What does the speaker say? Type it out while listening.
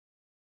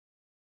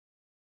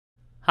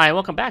Hi,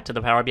 welcome back to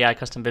the Power BI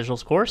Custom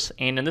Visuals course,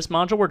 and in this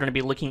module we're going to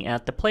be looking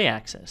at the play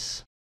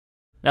axis.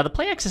 Now the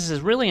play axis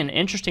is really an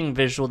interesting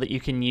visual that you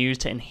can use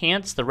to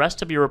enhance the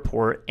rest of your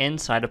report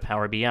inside of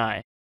Power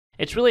BI.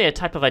 It's really a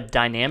type of a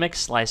dynamic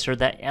slicer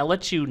that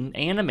lets you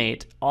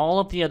animate all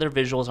of the other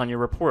visuals on your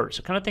report.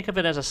 So kind of think of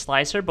it as a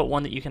slicer, but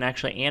one that you can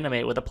actually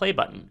animate with a play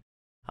button.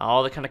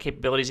 All the kind of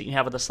capabilities that you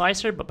have with a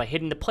slicer, but by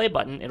hitting the play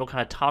button, it'll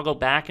kind of toggle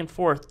back and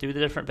forth through the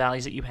different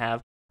values that you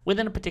have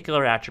within a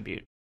particular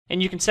attribute.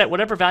 And you can set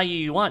whatever value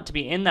you want to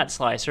be in that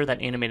slicer, that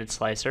animated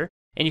slicer,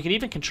 and you can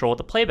even control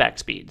the playback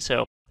speed.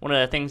 So one of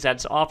the things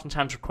that's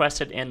oftentimes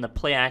requested in the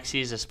play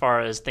axes as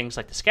far as things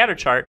like the scatter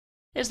chart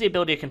is the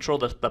ability to control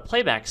the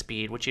playback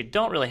speed, which you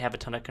don't really have a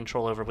ton of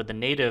control over with the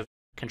native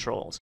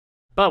controls.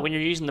 But when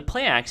you're using the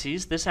play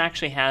axes, this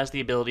actually has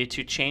the ability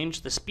to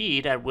change the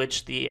speed at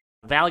which the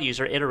values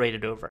are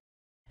iterated over.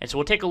 And so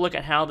we'll take a look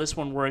at how this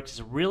one works.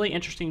 It's a really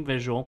interesting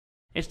visual.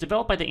 It's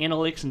developed by the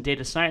Analytics and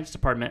Data Science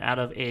Department out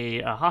of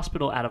a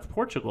hospital out of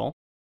Portugal,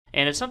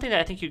 and it's something that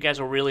I think you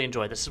guys will really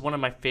enjoy. This is one of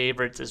my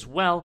favorites as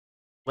well.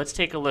 Let's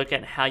take a look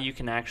at how you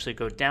can actually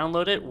go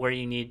download it, where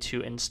you need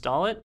to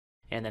install it,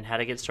 and then how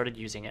to get started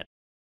using it.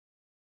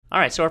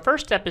 Alright, so our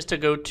first step is to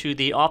go to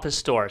the Office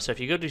store. So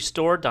if you go to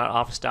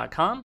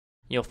store.office.com,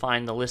 you'll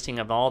find the listing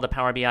of all the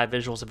Power BI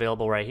visuals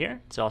available right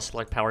here. So I'll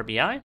select Power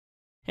BI,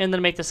 and then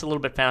to make this a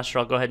little bit faster,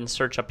 I'll go ahead and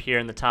search up here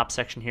in the top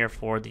section here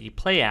for the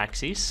play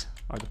axis,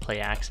 or the play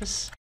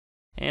axis,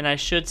 and I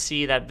should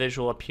see that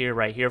visual appear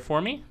right here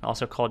for me,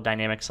 also called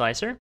Dynamic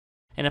Slicer.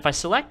 And if I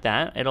select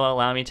that, it'll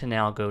allow me to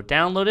now go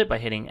download it by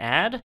hitting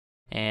Add,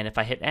 and if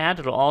I hit Add,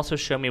 it'll also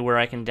show me where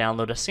I can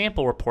download a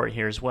sample report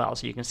here as well.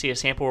 So you can see a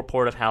sample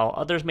report of how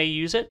others may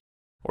use it,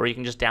 or you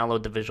can just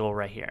download the visual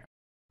right here.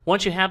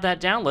 Once you have that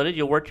downloaded,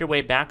 you'll work your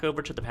way back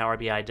over to the Power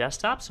BI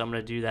desktop, so I'm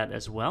going to do that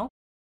as well.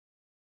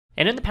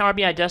 And in the Power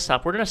BI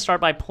desktop, we're going to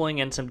start by pulling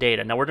in some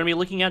data. Now we're going to be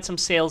looking at some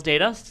sales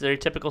data, it's very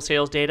typical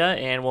sales data,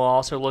 and we'll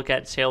also look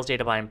at sales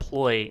data by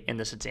employee in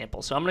this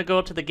example. So I'm going to go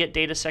up to the Get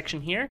Data section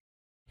here,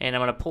 and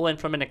I'm going to pull in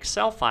from an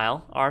Excel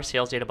file our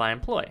sales data by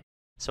employee.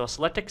 So I'll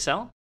select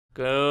Excel,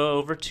 go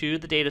over to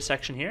the Data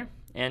section here,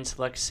 and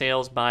select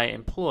Sales by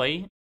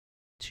Employee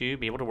to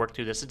be able to work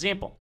through this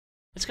example.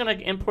 It's going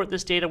to import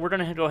this data. We're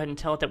going to go ahead and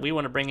tell it that we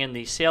want to bring in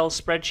the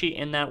sales spreadsheet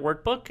in that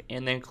workbook,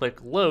 and then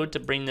click Load to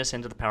bring this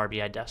into the Power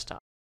BI desktop.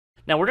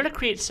 Now we're going to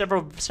create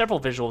several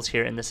visuals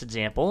here in this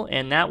example,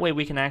 and that way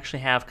we can actually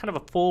have kind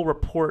of a full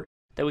report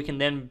that we can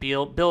then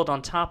build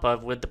on top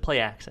of with the play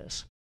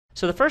axis.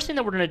 So the first thing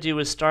that we're going to do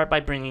is start by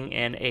bringing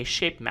in a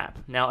shape map.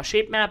 Now a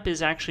shape map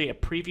is actually a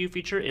preview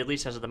feature, at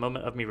least as of the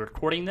moment of me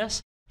recording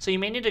this, so you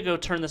may need to go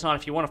turn this on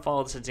if you want to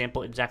follow this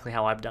example exactly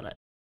how I've done it.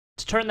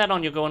 To turn that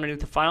on, you'll go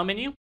underneath the File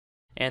menu,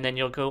 and then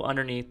you'll go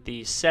underneath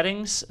the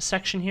Settings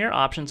section here,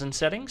 Options and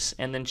Settings,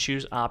 and then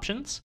choose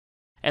Options.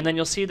 And then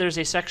you'll see there's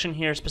a section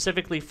here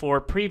specifically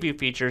for preview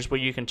features where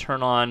you can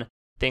turn on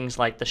things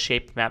like the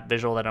shape map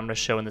visual that I'm going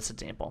to show in this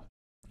example.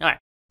 Alright,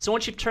 so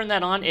once you've turned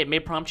that on, it may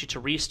prompt you to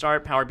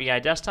restart Power BI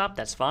Desktop.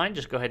 That's fine,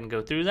 just go ahead and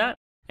go through that.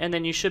 And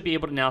then you should be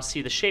able to now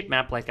see the shape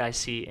map like I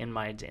see in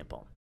my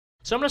example.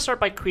 So I'm going to start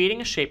by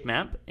creating a shape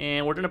map,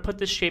 and we're going to put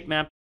this shape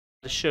map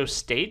to show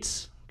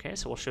states. Okay,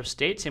 so we'll show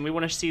states, and we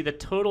want to see the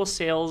total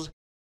sales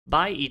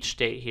by each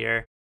state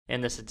here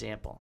in this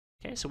example.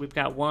 Okay, so we've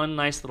got one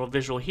nice little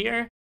visual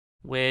here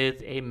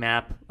with a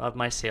map of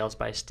my sales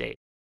by state.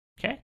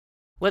 Okay,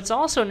 let's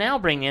also now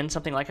bring in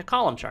something like a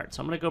column chart.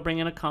 So I'm going to go bring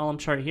in a column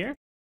chart here,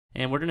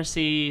 and we're going to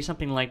see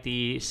something like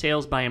the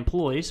sales by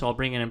employee. So I'll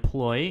bring in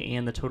employee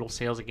and the total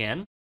sales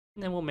again,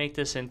 and then we'll make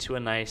this into a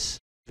nice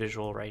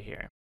visual right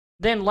here.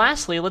 Then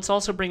lastly, let's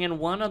also bring in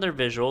one other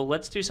visual.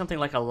 Let's do something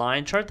like a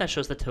line chart that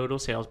shows the total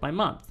sales by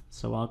month.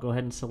 So I'll go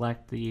ahead and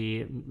select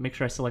make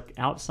sure I select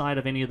outside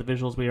of any of the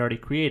visuals we already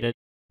created,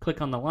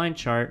 click on the line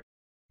chart,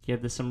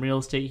 give this some real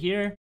estate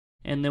here,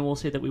 and then we'll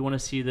say that we want to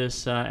see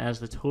this as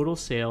the total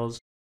sales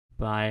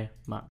by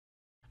month.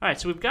 Alright,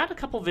 so we've got a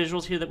couple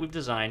visuals here that we've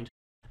designed,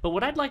 but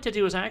what I'd like to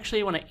do is I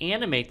actually want to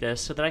animate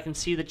this so that I can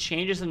see the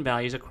changes in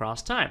values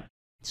across time.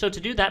 So to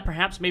do that,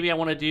 perhaps maybe I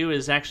want to do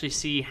is actually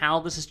see how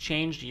this has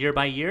changed year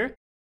by year.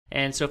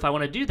 And so if I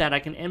want to do that, I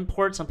can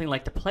import something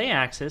like the play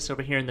axis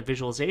over here in the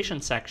visualization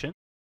section,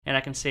 and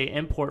I can say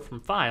import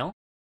from file,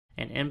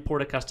 and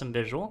import a custom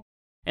visual,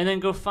 and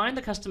then go find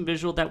the custom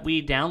visual that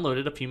we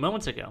downloaded a few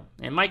moments ago.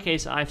 In my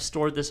case, I've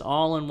stored this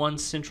all in one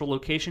central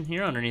location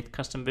here underneath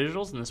custom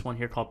visuals, and this one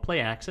here called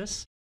play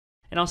axis.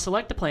 And I'll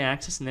select the play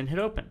axis and then hit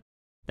open.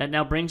 That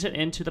now brings it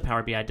into the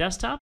Power BI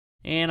desktop,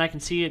 and I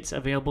can see it's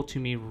available to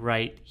me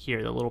right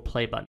here, the little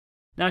play button.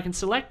 Now I can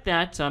select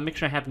that, make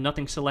sure I have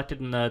nothing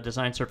selected in the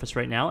design surface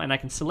right now, and I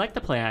can select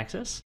the play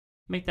axis,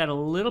 make that a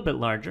little bit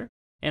larger,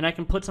 and I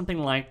can put something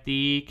like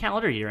the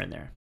calendar year in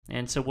there.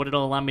 And so what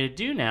it'll allow me to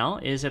do now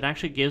is it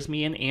actually gives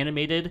me an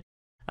animated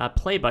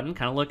play button,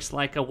 kind of looks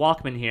like a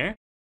Walkman here,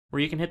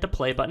 where you can hit the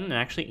play button and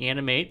actually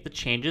animate the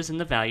changes in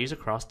the values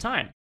across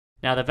time.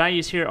 Now the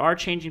values here are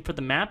changing for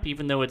the map,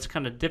 even though it's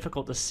kind of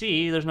difficult to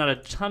see. There's not a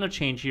ton of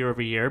change year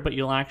over year, but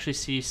you'll actually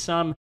see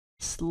some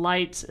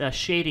slight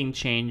shading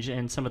change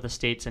in some of the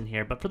states in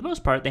here, but for the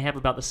most part, they have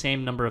about the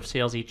same number of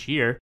sales each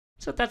year,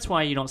 so that's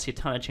why you don't see a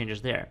ton of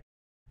changes there.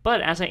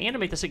 But as I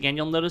animate this again,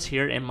 you'll notice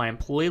here in my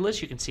employee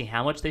list, you can see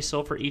how much they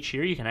sold for each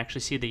year. You can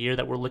actually see the year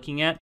that we're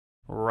looking at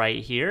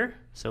right here,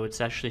 so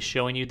it's actually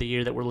showing you the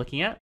year that we're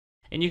looking at.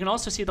 And you can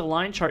also see the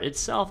line chart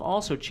itself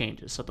also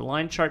changes. So the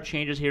line chart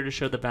changes here to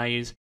show the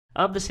values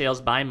of the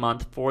sales by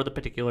month for the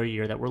particular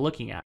year that we're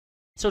looking at.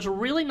 So it's a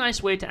really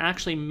nice way to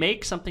actually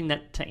make something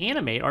to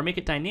animate or make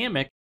it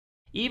dynamic,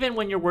 even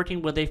when you're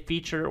working with a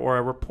feature or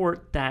a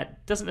report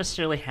that doesn't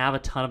necessarily have a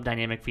ton of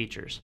dynamic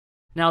features.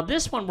 Now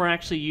this one, we're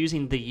actually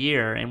using the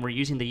year, and we're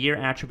using the year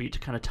attribute to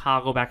kind of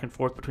toggle back and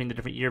forth between the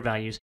different year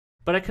values.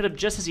 But I could have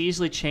just as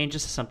easily changed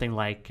this to something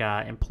like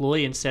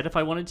employee instead if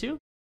I wanted to.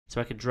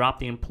 So I could drop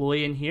the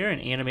employee in here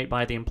and animate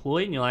by the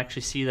employee, and you'll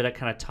actually see that it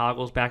kind of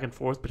toggles back and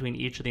forth between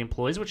each of the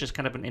employees, which is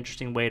kind of an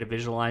interesting way to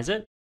visualize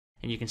it.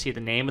 And you can see the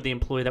name of the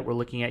employee that we're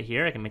looking at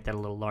here. I can make that a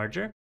little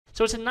larger.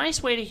 So it's a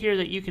nice way to hear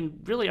that you can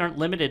really aren't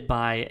limited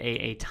by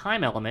a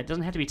time element. It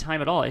doesn't have to be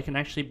time at all. It can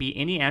actually be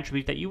any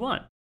attribute that you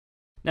want.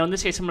 Now in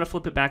this case, I'm going to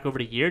flip it back over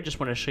to year. Just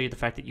want to show you the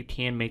fact that you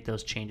can make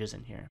those changes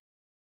in here.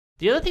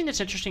 The other thing that's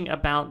interesting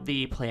about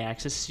the play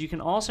axis is you can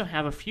also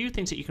have a few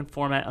things that you can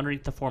format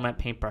underneath the Format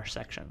Paintbrush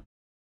section.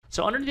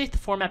 So underneath the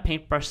Format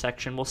Paintbrush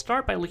section, we'll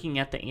start by looking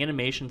at the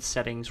animation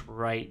settings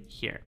right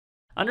here.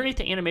 Underneath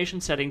the animation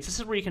settings, this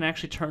is where you can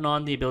actually turn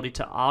on the ability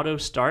to auto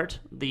start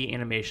the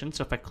animation.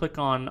 So if I click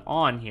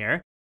on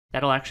here,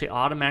 that'll actually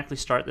automatically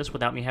start this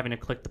without me having to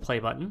click the play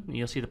button. And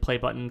you'll see the play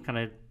button kind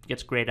of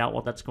gets grayed out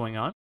while that's going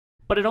on.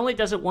 But it only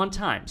does it one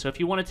time. So if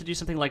you wanted to do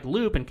something like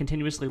loop and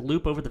continuously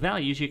loop over the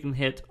values, you can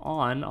hit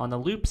on the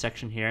loop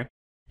section here,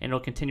 and it'll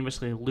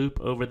continuously loop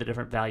over the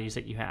different values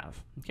that you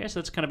have. Okay, so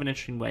that's kind of an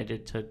interesting way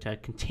to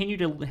continue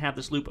to have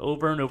this loop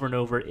over and over and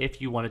over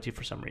if you wanted to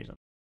for some reason.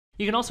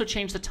 You can also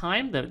change the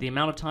time, the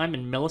amount of time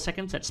in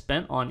milliseconds that's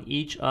spent on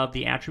each of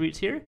the attributes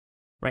here.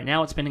 Right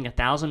now it's spending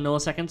 1,000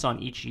 milliseconds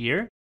on each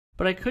year,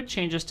 but I could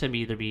change this to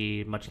either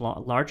be much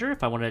larger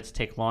if I wanted it to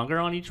take longer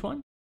on each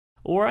one,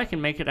 or I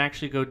can make it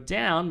actually go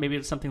down, maybe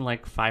it's something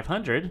like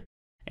 500,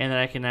 and then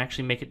I can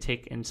actually make it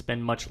take and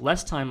spend much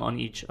less time on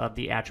each of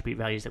the attribute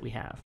values that we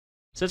have.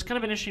 So it's kind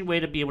of an interesting way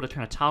to be able to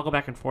kind of toggle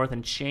back and forth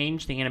and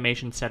change the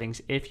animation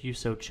settings if you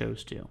so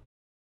chose to.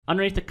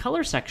 Underneath the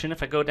color section,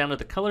 if I go down to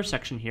the color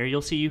section here,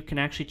 you'll see you can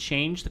actually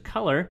change the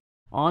color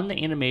on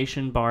the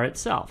animation bar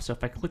itself. So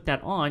if I click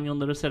that on, you'll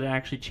notice that it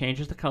actually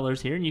changes the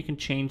colors here, and you can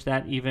change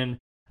that even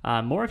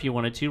more if you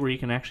wanted to, where you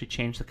can actually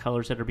change the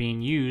colors that are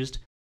being used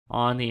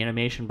on the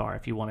animation bar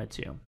if you wanted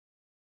to.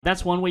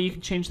 That's one way you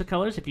can change the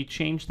colors. If you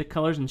change the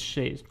colors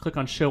and click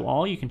on Show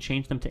All, you can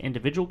change them to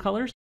individual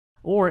colors.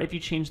 Or if you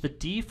change the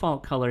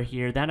default color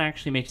here, that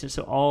actually makes it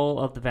so all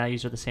of the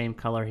values are the same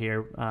color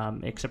here,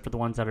 except for the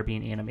ones that are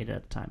being animated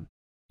at the time.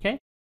 Okay,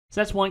 so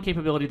that's one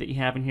capability that you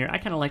have in here. I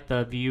kind of like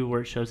the view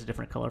where it shows a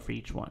different color for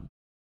each one.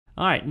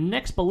 All right,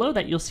 next below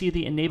that, you'll see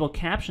the Enable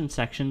Caption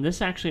section.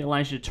 This actually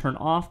allows you to turn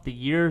off the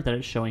year that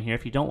it's showing here.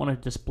 If you don't want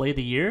to display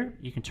the year,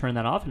 you can turn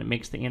that off, and it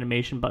makes the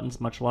animation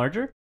buttons much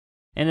larger.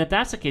 And if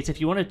that's the case,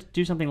 if you want to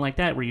do something like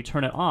that where you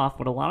turn it off,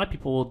 what a lot of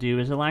people will do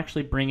is they'll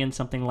actually bring in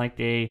something like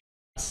a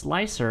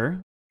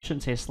slicer, I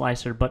shouldn't say a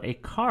slicer, but a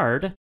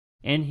card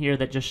in here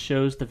that just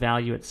shows the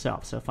value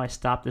itself. So if I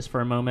stop this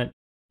for a moment,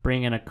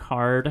 bring in a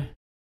card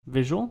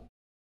visual,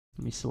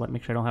 let me select,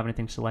 make sure I don't have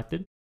anything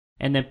selected,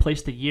 and then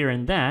place the year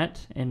in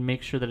that and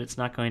make sure that it's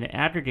not going to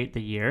aggregate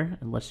the year.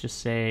 And let's just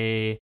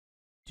say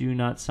do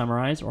not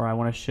summarize, or I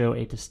want to show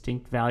a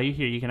distinct value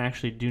here. You can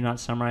actually do not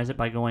summarize it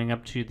by going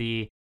up to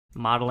the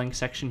modeling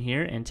section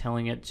here and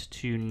telling it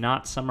to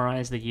not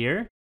summarize the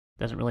year.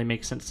 Doesn't really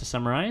make sense to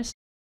summarize.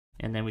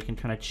 And then we can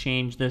kind of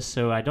change this,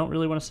 so I don't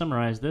really want to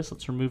summarize this.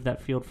 Let's remove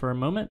that field for a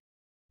moment.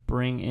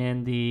 Bring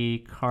in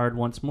the card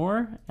once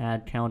more,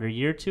 add calendar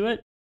year to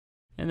it.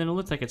 And then it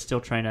looks like it's still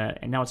trying to,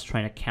 and now it's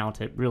trying to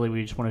count it. Really,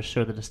 we just want to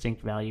show the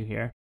distinct value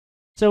here.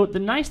 So the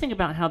nice thing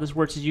about how this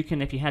works is you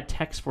can, if you had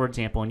text, for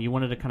example, and you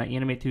wanted to kind of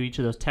animate through each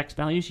of those text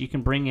values, you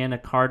can bring in a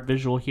card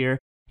visual here,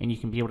 and you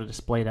can be able to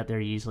display that there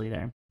easily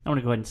there. I want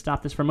to go ahead and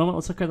stop this for a moment.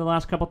 Let's look at the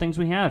last couple things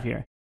we have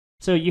here.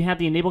 So you have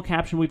the Enable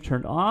Caption we've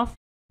turned off.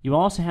 You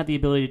also have the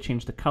ability to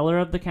change the color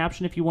of the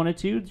caption if you wanted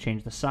to,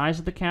 change the size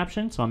of the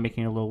caption, so I'm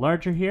making it a little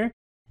larger here.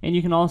 And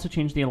you can also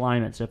change the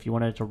alignment, so if you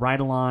wanted to right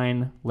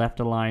align, left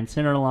align,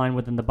 center align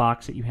within the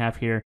box that you have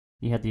here,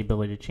 you have the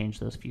ability to change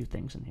those few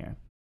things in here.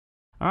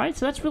 Alright,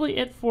 so that's really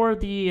it for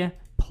the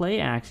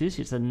play axis.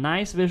 It's a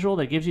nice visual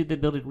that gives you the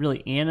ability to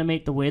really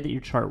animate the way that your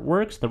chart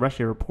works, the rest of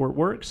your report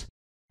works,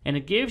 and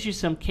it gives you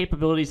some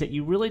capabilities that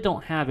you really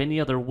don't have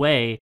any other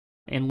way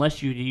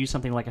unless you use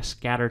something like a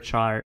scatter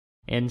chart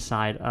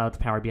inside of the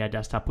Power BI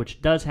desktop,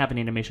 which does have an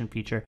animation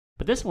feature,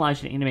 but this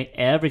allows you to animate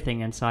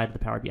everything inside of the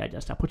Power BI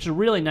desktop, which is a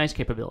really nice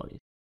capability.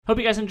 Hope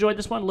you guys enjoyed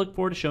this one. Look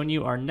forward to showing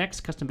you our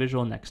next custom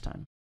visual next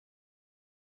time.